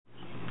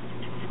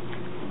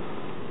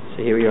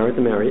So here we are at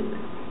the Marriott.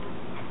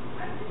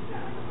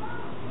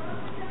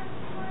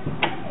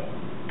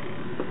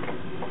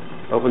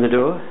 Open the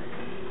door.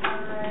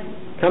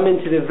 Come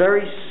into the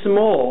very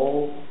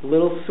small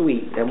little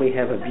suite, and we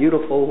have a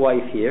beautiful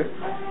wife here.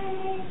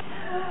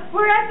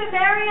 We're at the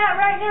Marriott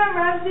right now.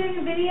 Rob's doing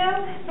a video.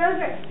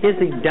 Here's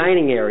the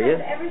dining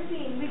area. Ever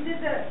seen? We did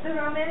the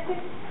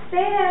romantic.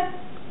 They have.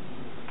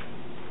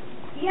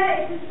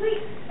 Yeah, it's a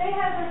suite. They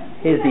have a.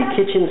 Here's the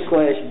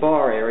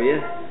kitchen/bar area.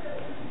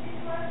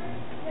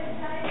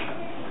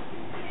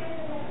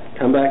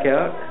 Come back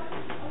out.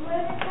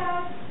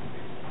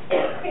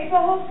 Okay, it's a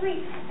whole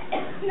suite.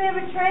 They have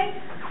a tray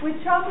with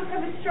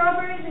chocolate-covered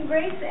strawberries and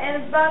grapes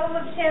and a bottle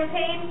of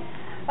champagne.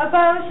 A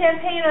bottle of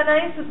champagne on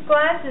ice with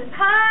glasses.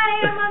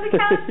 Hi, I'm on the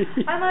couch.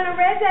 I'm on a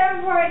red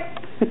Davenport.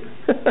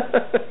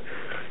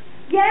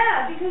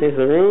 Yeah, because here's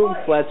the room,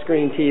 flat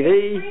screen TV.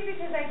 It's free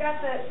because I got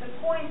the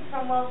points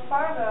from Wells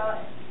Fargo.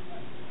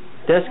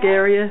 Desk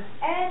area.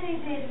 And they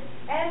did.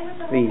 And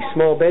with the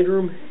small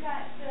bedroom. We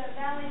got the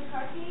valet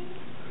parking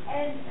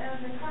and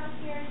the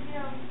concierge,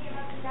 came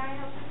up to dine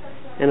up with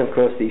us. And of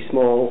course the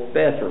small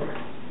bathroom,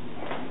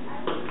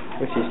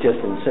 which is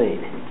just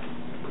insane.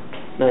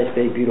 Nice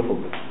big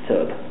beautiful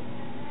tub.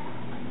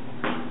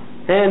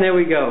 And there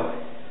we go.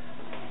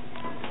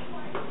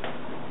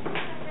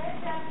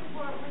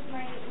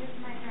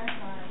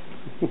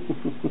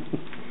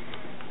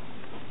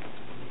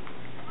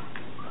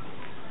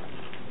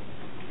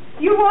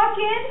 You walk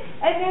in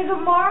and there's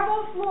a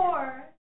marble floor.